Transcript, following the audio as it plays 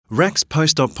RAC's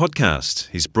Post-Op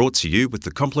podcast is brought to you with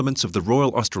the compliments of the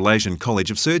Royal Australasian College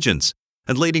of Surgeons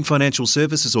and leading financial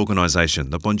services organisation,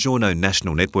 the Bongiorno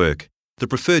National Network, the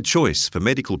preferred choice for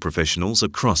medical professionals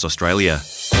across Australia.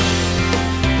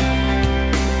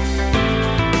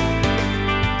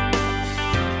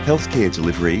 Healthcare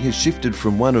delivery has shifted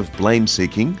from one of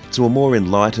blame-seeking to a more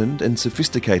enlightened and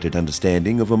sophisticated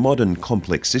understanding of a modern,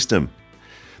 complex system.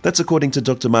 That's according to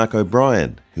Dr. Mark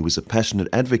O'Brien, who is a passionate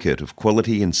advocate of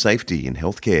quality and safety in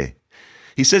healthcare.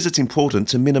 He says it's important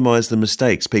to minimise the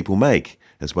mistakes people make,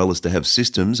 as well as to have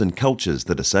systems and cultures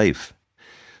that are safe.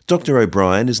 Dr.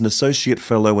 O'Brien is an Associate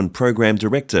Fellow and Program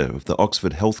Director of the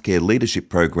Oxford Healthcare Leadership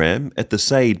Program at the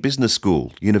Said Business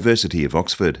School, University of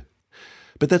Oxford.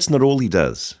 But that's not all he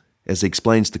does. As he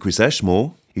explains to Chris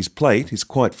Ashmore, his plate is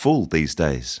quite full these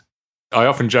days. I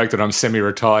often joke that I'm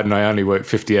semi-retired and I only work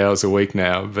 50 hours a week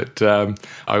now, but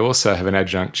I also have an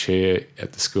adjunct chair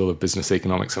at the School of Business,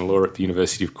 Economics and Law at the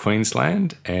University of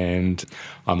Queensland, and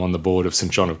I'm on the board of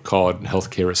St John of Cod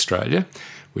Healthcare Australia,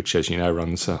 which, as you know,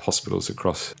 runs hospitals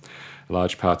across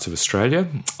large parts of Australia.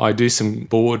 I do some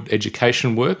board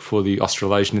education work for the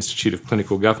Australasian Institute of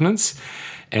Clinical Governance,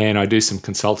 and I do some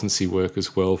consultancy work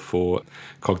as well for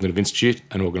Cognitive Institute,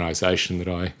 an organisation that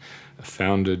I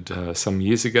founded some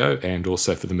years ago, and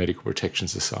also for the Medical Protection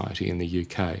Society in the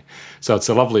UK. So it's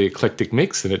a lovely eclectic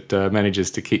mix, and it manages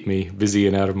to keep me busy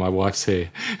and out of my wife's hair.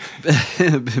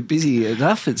 Busy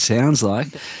enough, it sounds like.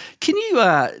 Can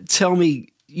you tell me,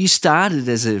 you started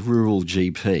as a rural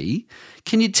GP.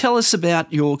 Can you tell us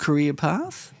about your career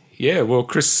path? Yeah, well,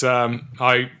 Chris,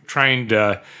 I trained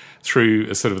through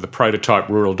a sort of the prototype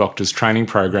rural doctors training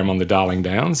program on the Darling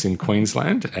Downs in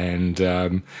Queensland,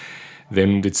 and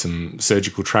then did some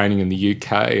surgical training in the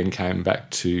UK and came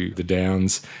back to the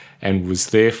Downs and was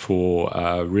there for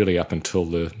really up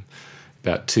until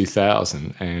about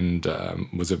 2000, and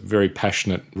was a very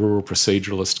passionate rural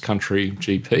proceduralist country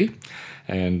GP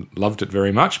and loved it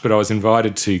very much. But I was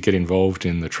invited to get involved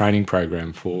in the training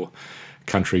program for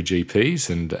country GPs,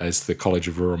 and as the College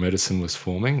of Rural Medicine was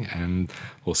forming, and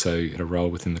also had a role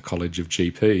within the College of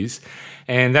GPs.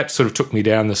 And that sort of took me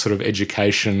down the sort of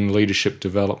education, leadership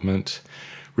development,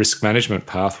 risk management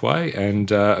pathway,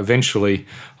 and eventually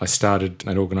I started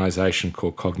an organisation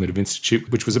called Cognitive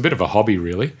Institute, which was a bit of a hobby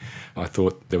really. I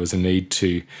thought there was a need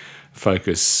to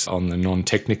focus on the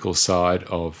non-technical side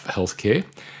of healthcare,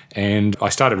 and I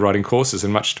started writing courses,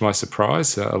 and much to my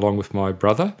surprise, along with my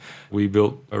brother, we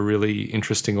built a really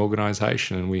interesting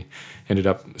organisation, and we ended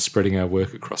up spreading our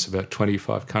work across about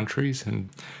 25 countries, and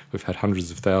we've had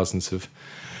hundreds of thousands of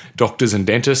doctors and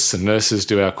dentists and nurses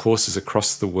do our courses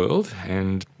across the world.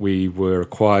 And we were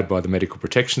acquired by the Medical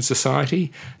Protection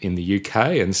Society in the UK,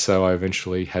 and so I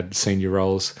eventually had senior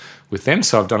roles with them.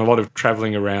 So I've done a lot of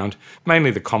travelling around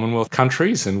mainly the Commonwealth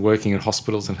countries and working in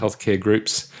hospitals and healthcare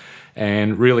groups,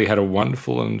 and really had a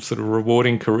wonderful and sort of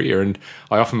rewarding career. And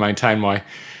I often maintain my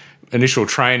initial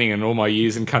training and all my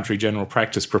years in country general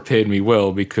practice prepared me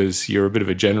well, because you're a bit of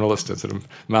a generalist, a sort of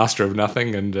master of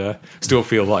nothing, and still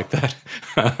feel like that.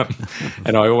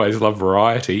 And I always love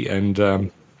variety,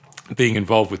 and being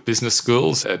involved with business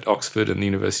schools at Oxford and the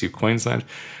University of Queensland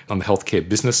on the healthcare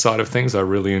business side of things I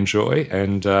really enjoy,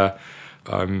 and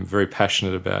I'm very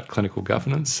passionate about clinical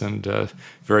governance, and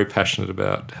very passionate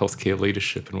about healthcare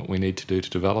leadership and what we need to do to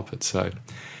develop it. So,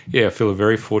 yeah, I feel a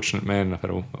very fortunate man. I've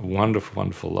had a wonderful,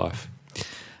 wonderful life.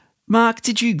 Mark,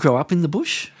 did you grow up in the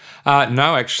bush?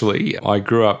 No, actually. I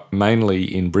grew up mainly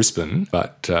in Brisbane,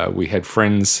 but we had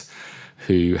friends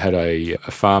who had a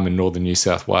farm in northern New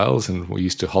South Wales, and we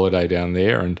used to holiday down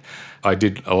there. And I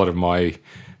did a lot of my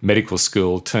medical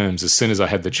school terms. As soon as I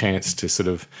had the chance to sort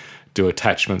of do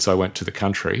attachments, I went to the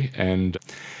country, and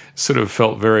sort of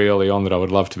felt very early on that I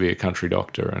would love to be a country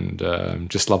doctor, and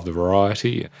just love the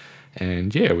variety.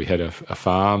 And yeah, we had a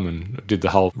farm and did the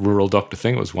whole rural doctor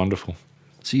thing. It was wonderful.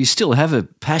 So you still have a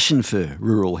passion for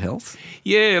rural health?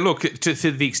 Yeah, look,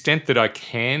 to the extent that I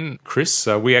can, Chris,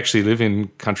 we actually live in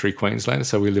country Queensland,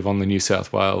 so we live on the New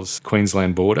South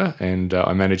Wales-Queensland border, and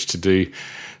I managed to do,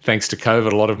 thanks to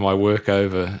COVID, a lot of my work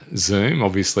over Zoom.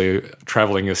 Obviously,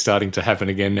 travelling is starting to happen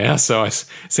again now, so I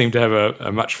seem to have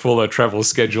a much fuller travel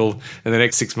schedule in the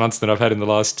next 6 months than I've had in the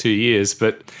last 2 years.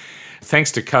 But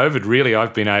thanks to COVID, really,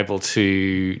 I've been able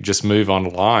to just move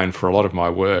online for a lot of my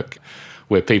work,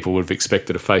 where people would have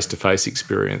expected a face-to-face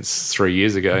experience 3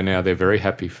 years ago. Now they're very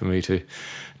happy for me to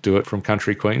do it from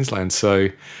country Queensland. So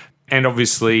And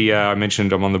obviously, I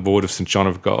mentioned I'm on the board of St John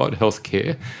of God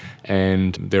Healthcare,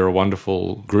 and they're a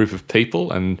wonderful group of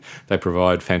people, and they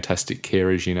provide fantastic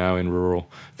care, as you know, in rural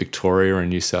Victoria and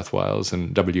New South Wales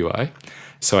and WA.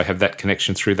 So I have that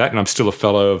connection through that, and I'm still a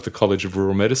fellow of the College of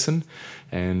Rural Medicine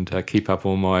and keep up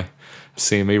all my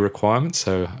CME requirements,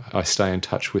 so I stay in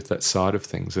touch with that side of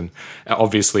things, and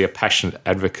obviously a passionate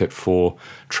advocate for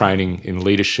training in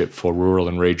leadership for rural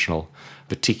and regional,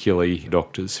 particularly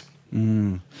doctors.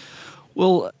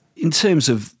 Well, in terms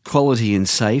of quality and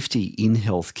safety in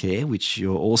healthcare, which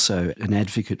you're also an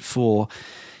advocate for,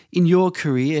 in your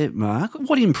career, Mark,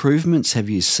 what improvements have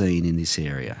you seen in this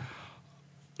area?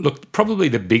 Look, probably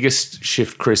the biggest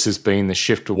shift, Chris, has been the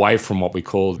shift away from what we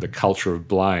call the culture of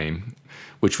blame,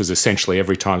 which was essentially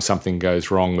every time something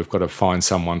goes wrong, we've got to find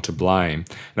someone to blame.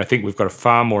 And I think we've got a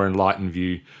far more enlightened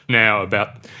view now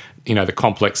about, the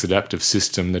complex adaptive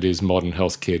system that is modern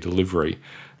healthcare delivery.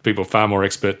 People far more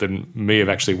expert than me have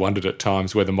actually wondered at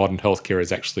times whether modern healthcare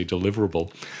is actually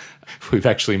deliverable. We've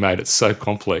actually made it so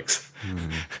complex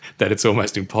that it's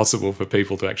almost impossible for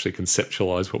people to actually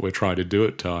conceptualise what we're trying to do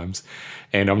at times.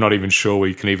 And I'm not even sure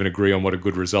we can even agree on what a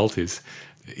good result is.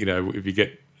 If you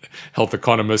get health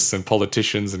economists and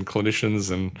politicians and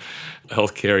clinicians and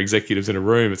healthcare executives in a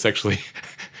room, it's actually,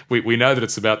 we know that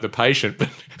it's about the patient,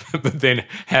 but then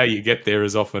how you get there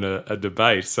is often a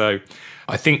debate. So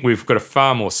I think we've got a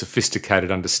far more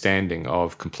sophisticated understanding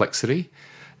of complexity,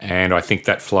 and I think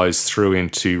that flows through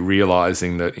into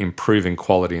realising that improving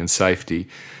quality and safety,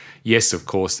 yes, of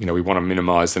course, we want to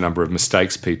minimise the number of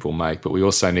mistakes people make, but we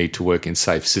also need to work in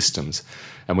safe systems,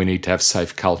 and we need to have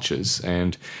safe cultures.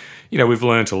 And we've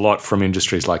learned a lot from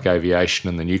industries like aviation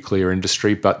and the nuclear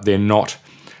industry, but they're not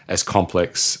as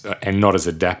complex and not as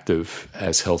adaptive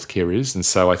as healthcare is. And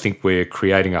so I think we're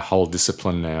creating a whole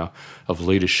discipline now of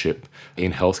leadership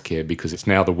in healthcare because it's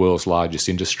now the world's largest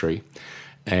industry.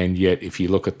 And yet, if you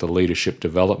look at the leadership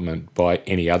development by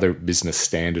any other business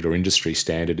standard or industry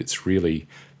standard, it's really,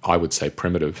 I would say,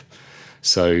 primitive.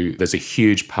 So there's a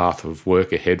huge path of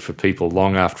work ahead for people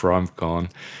long after I'm gone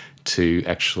to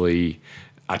actually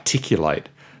articulate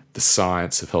the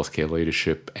science of healthcare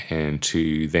leadership and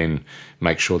to then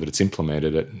make sure that it's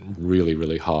implemented at really,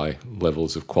 really high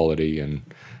levels of quality, and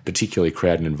particularly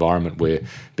create an environment where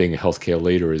being a healthcare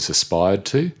leader is aspired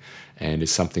to and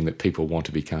is something that people want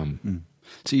to become.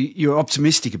 So you're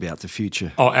optimistic about the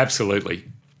future? Oh, absolutely.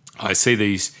 I see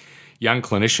these young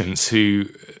clinicians who,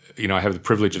 I have the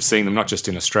privilege of seeing them not just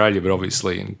in Australia, but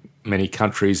obviously in many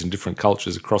countries and different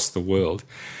cultures across the world.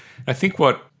 I think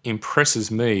what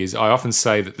impresses me is I often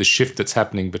say that the shift that's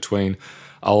happening between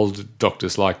old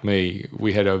doctors like me,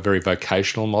 we had a very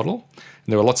vocational model, and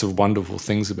there were lots of wonderful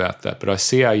things about that, but I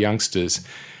see our youngsters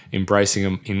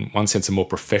embracing, in one sense, a more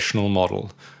professional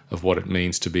model of what it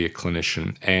means to be a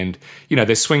clinician. And,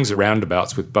 there's swings and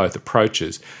roundabouts with both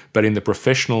approaches, but in the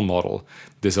professional model,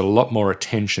 there's a lot more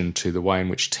attention to the way in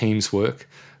which teams work,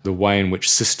 the way in which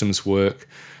systems work,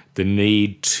 the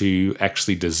need to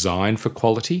actually design for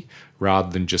quality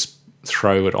rather than just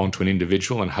throw it onto an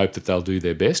individual and hope that they'll do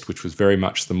their best, which was very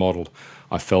much the model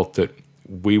I felt that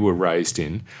we were raised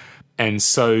in. And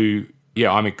so,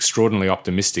 I'm extraordinarily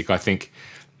optimistic. I think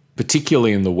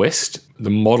particularly in the West, the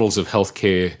models of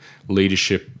healthcare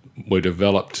leadership were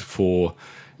developed for,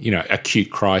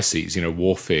 acute crises,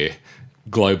 warfare,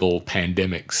 global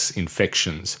pandemics,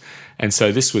 infections. And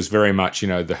so this was very much,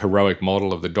 the heroic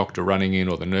model of the doctor running in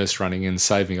or the nurse running in,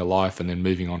 saving a life and then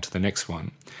moving on to the next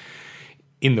one.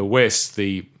 In the West,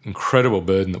 the incredible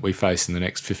burden that we face in the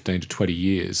next 15 to 20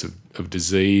 years of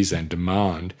disease and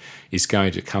demand is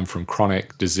going to come from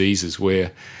chronic diseases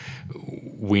where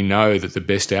we know that the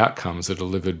best outcomes are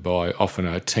delivered by often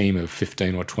a team of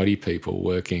 15 or 20 people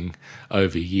working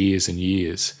over years and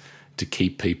years to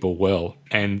keep people well.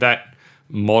 And that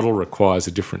model requires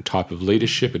a different type of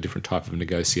leadership, a different type of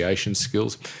negotiation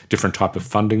skills, different type of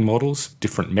funding models,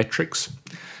 different metrics.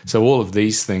 So all of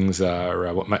these things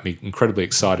are what make me incredibly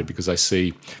excited because I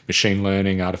see machine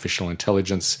learning, artificial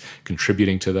intelligence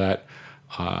contributing to that.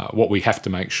 What we have to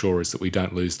make sure is that we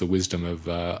don't lose the wisdom of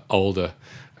older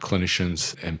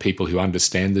clinicians and people who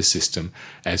understand the system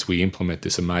as we implement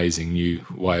this amazing new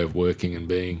way of working and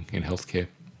being in healthcare.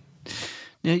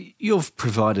 Now, you've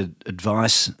provided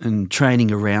advice and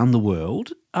training around the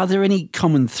world. Are there any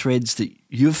common threads that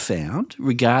you've found,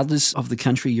 regardless of the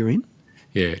country you're in?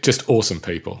 Yeah, just awesome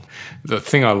people. The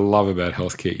thing I love about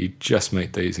healthcare, you just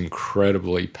meet these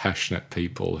incredibly passionate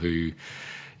people who,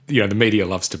 the media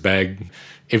loves to bag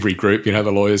every group. The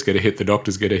lawyers get a hit, the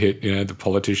doctors get a hit, the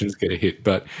politicians get a hit.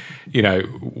 But,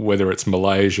 whether it's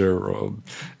Malaysia or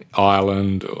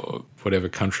Ireland or whatever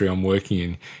country I'm working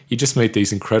in, you just meet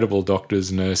these incredible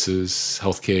doctors, nurses,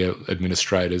 healthcare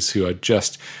administrators who are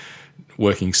just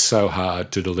working so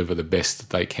hard to deliver the best that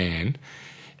they can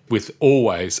with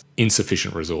always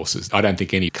insufficient resources. I don't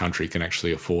think any country can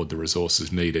actually afford the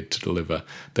resources needed to deliver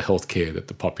the healthcare that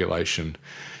the population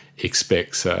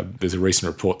expects. There's a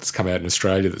recent report that's come out in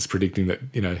Australia that's predicting that,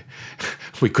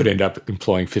 we could end up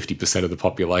employing 50% of the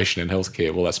population in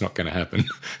healthcare. Well, that's not going to happen.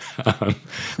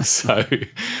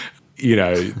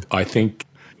 I think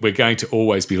we're going to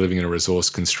always be living in a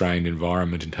resource-constrained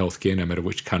environment in healthcare, no matter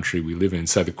which country we live in.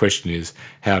 So the question is,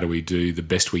 how do we do the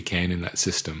best we can in that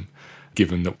system,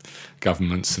 given that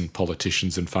governments and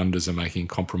politicians and funders are making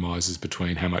compromises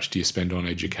between how much do you spend on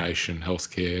education,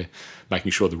 healthcare,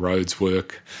 making sure the roads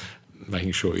work,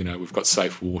 making sure, we've got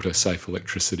safe water, safe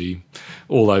electricity,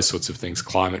 all those sorts of things,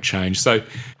 climate change. So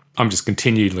I'm just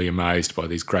continually amazed by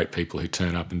these great people who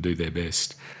turn up and do their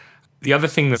best. The other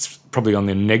thing that's probably on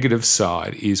the negative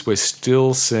side is we're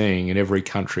still seeing in every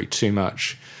country too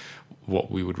much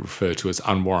what we would refer to as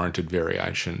unwarranted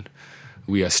variation.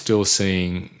 We are still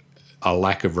seeing a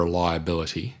lack of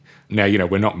reliability. Now,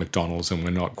 we're not McDonald's and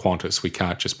we're not Qantas. We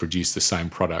can't just produce the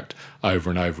same product over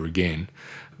and over again.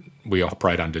 We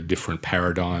operate under different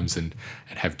paradigms and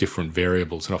have different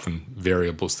variables, and often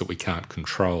variables that we can't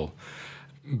control.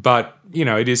 But,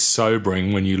 it is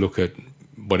sobering when you look at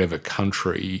whatever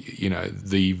country,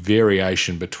 the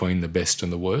variation between the best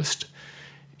and the worst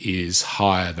is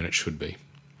higher than it should be.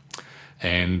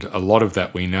 And a lot of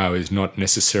that we know is not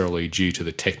necessarily due to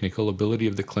the technical ability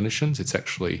of the clinicians. It's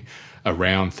actually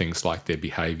around things like their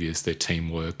behaviours, their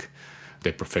teamwork,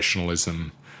 their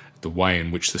professionalism, the way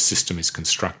in which the system is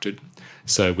constructed.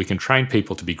 So we can train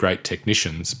people to be great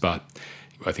technicians, but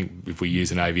I think if we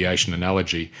use an aviation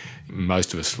analogy,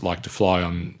 most of us like to fly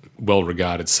on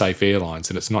well-regarded safe airlines,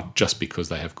 and it's not just because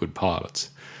they have good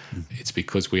pilots. It's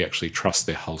because we actually trust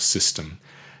their whole system,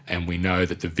 and we know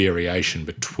that the variation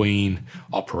between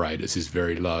operators is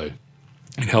very low.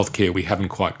 In healthcare, we haven't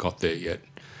quite got there yet,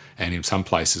 and in some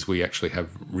places we actually have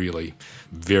really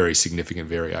very significant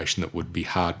variation that would be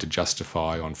hard to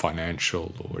justify on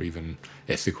financial or even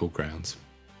ethical grounds.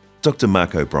 Dr.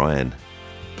 Mark O'Brien.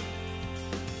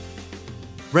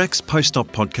 RAC's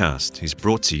Post-Op podcast is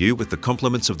brought to you with the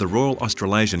compliments of the Royal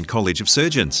Australasian College of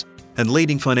Surgeons and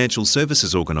leading financial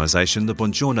services organisation, the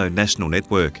Buongiorno National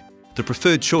Network, the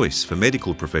preferred choice for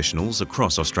medical professionals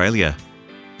across Australia.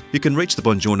 You can reach the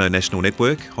Buongiorno National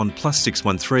Network on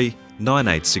 +613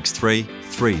 9863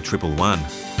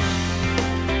 3111.